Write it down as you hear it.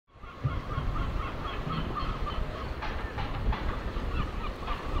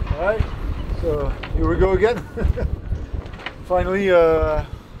Alright, so here we go again. Finally,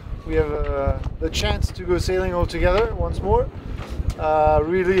 we have the chance to go sailing all together once more.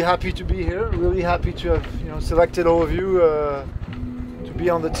 Really happy to be here. Really happy to have selected all of you to be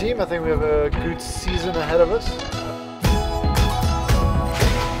on the team. I think we have a good season ahead of us.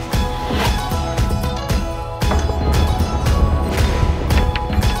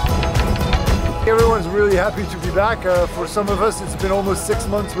 Everyone's really happy to be back. For some of us, it's been almost 6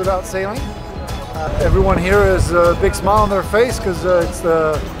 months without sailing. Everyone here has a big smile on their face because it's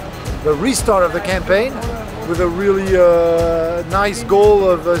the restart of the campaign with a really nice goal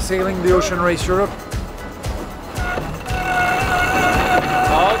of sailing the Ocean Race Europe.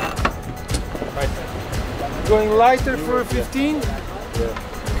 Going lighter for 15.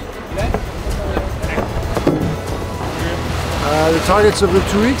 The targets of the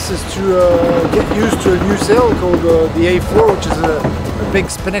 2 weeks is to get used to a new sail called the A4, which is a big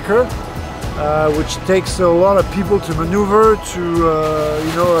spinnaker, which takes a lot of people to maneuver,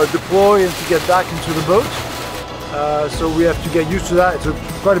 to deploy and to get back into the boat. So we have to get used to that. It's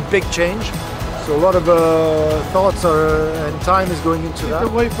quite a big change. So a lot of thoughts and time is going into that.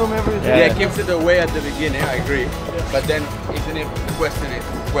 Away from everything. Yeah, it keeps it away at the beginning, I agree. Yeah. But then, isn't it the question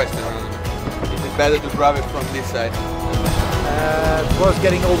is it better to grab it from this side? Plus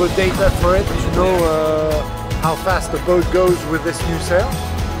getting all the data for it to know how fast the boat goes with this new sail.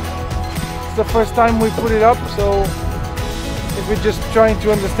 It's the first time we put it up, so if we're just trying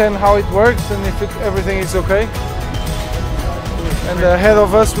to understand how it works and if everything is okay. And ahead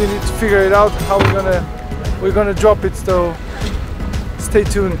of us, we need to figure it out how we're gonna drop it. So stay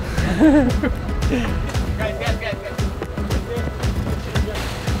tuned.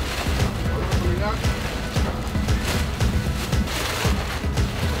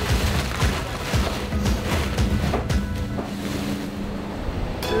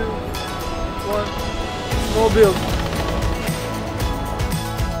 Small build.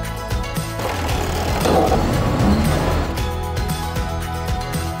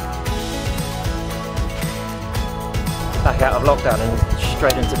 Back out of lockdown and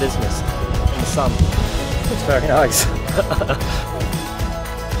straight into business in the sun. It's very nice.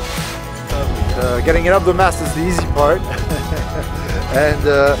 Getting it up the mast is the easy part,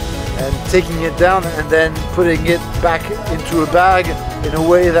 and taking it down and then putting it back into a bag in a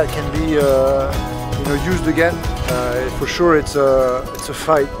way that can be used again. For sure, it's a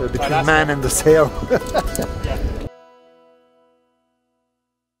fight between man and the sail.